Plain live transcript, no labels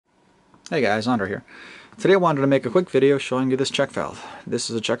Hey guys, Andre here. Today I wanted to make a quick video showing you this check valve. This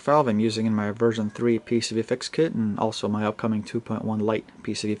is a check valve I'm using in my version 3 PCV Fix Kit and also my upcoming 2.1 Lite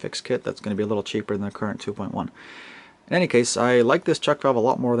PCV Fix Kit. That's going to be a little cheaper than the current 2.1. In any case, I like this check valve a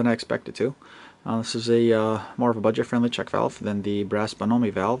lot more than I expected to. This is a more of a budget-friendly check valve than the brass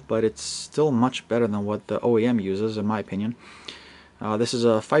Bonomi valve, but it's still much better than what the OEM uses in my opinion. This is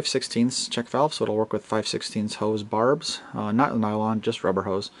a 5/16 check valve, so it'll work with 5/16 hose barbs, not nylon, just rubber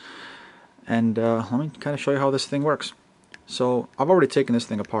hose. And let me kind of show you how this thing works. So I've already taken this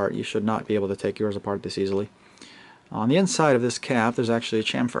thing apart. You should not be able to take yours apart this easily. On the inside of this cap there's actually a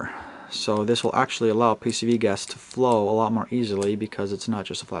chamfer. So this will actually allow PCV gas to flow a lot more easily because it's not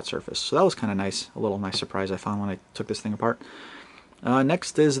just a flat surface. So that was kind of nice, a little nice surprise I found when I took this thing apart.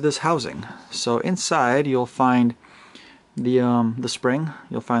 Next is this housing. So inside you'll find the spring,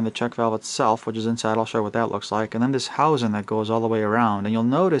 you'll find the check valve itself, which is inside. I'll show you what that looks like, and then this housing that goes all the way around, and you'll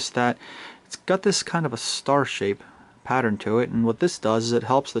notice that it's got this kind of a star shape pattern to it, and what this does is it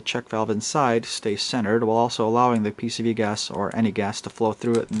helps the check valve inside stay centered while also allowing the PCV gas or any gas to flow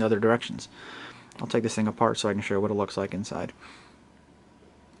through it in the other directions. I'll take this thing apart so I can show you what it looks like inside.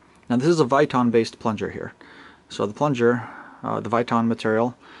 Now this is a viton based plunger here. So the plunger, the viton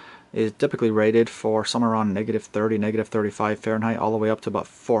material, is typically rated for somewhere around -30, -35 Fahrenheit, all the way up to about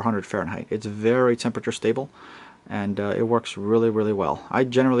 400 Fahrenheit. It's very temperature stable, and it works really, really well. I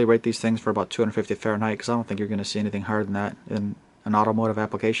generally rate these things for about 250 Fahrenheit because I don't think you're going to see anything higher than that in an automotive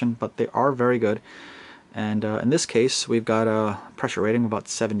application, but they are very good. And in this case, we've got a pressure rating of about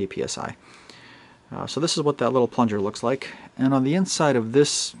 70 psi. So this is what that little plunger looks like. And on the inside of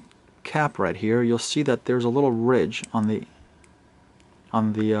this cap right here, you'll see that there's a little ridge on the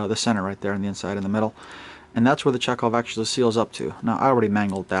center right there on the inside in the middle, and that's where the check valve actually seals up to. Now I already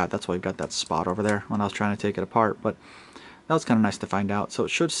mangled that, that's why you've got that spot over there when I was trying to take it apart, but that was kind of nice to find out. So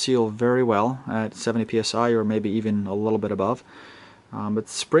it should seal very well at 70 psi or maybe even a little bit above. But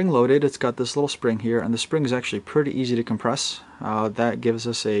spring loaded, it's got this little spring here, and the spring is actually pretty easy to compress. That gives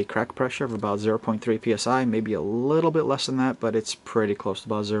us a crack pressure of about 0.3 psi, maybe a little bit less than that, but it's pretty close to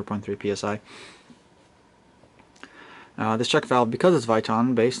about 0.3 psi. This check valve, because it's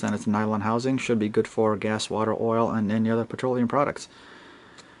viton based and it's nylon housing, should be good for gas, water, oil, and any other petroleum products.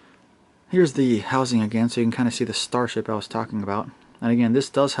 Here's the housing again, so you can kind of see the star shape I was talking about. And again, this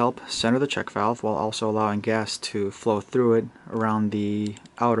does help center the check valve while also allowing gas to flow through it around the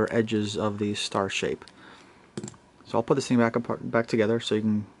outer edges of the star shape. So I'll put this thing back together so you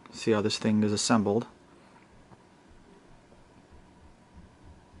can see how this thing is assembled.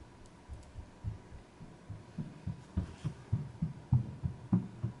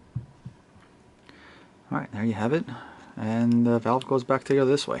 Alright, there you have it, and the valve goes back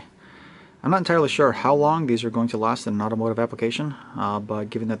together this way. I'm not entirely sure how long these are going to last in an automotive application, but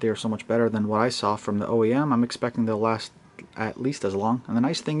given that they are so much better than what I saw from the OEM, I'm expecting they'll last at least as long. And the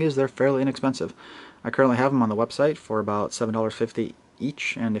nice thing is they're fairly inexpensive. I currently have them on the website for about $7.50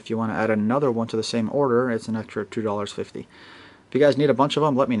 each, and if you want to add another one to the same order, it's an extra $2.50. If you guys need a bunch of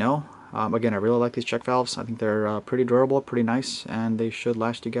them, let me know. Again, I really like these check valves. I think they're pretty durable, pretty nice, and they should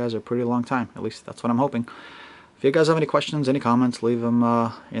last you guys a pretty long time. At least that's what I'm hoping. If you guys have any questions, any comments, leave them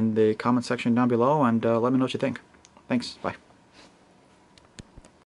in the comment section down below, and let me know what you think. Thanks. Bye.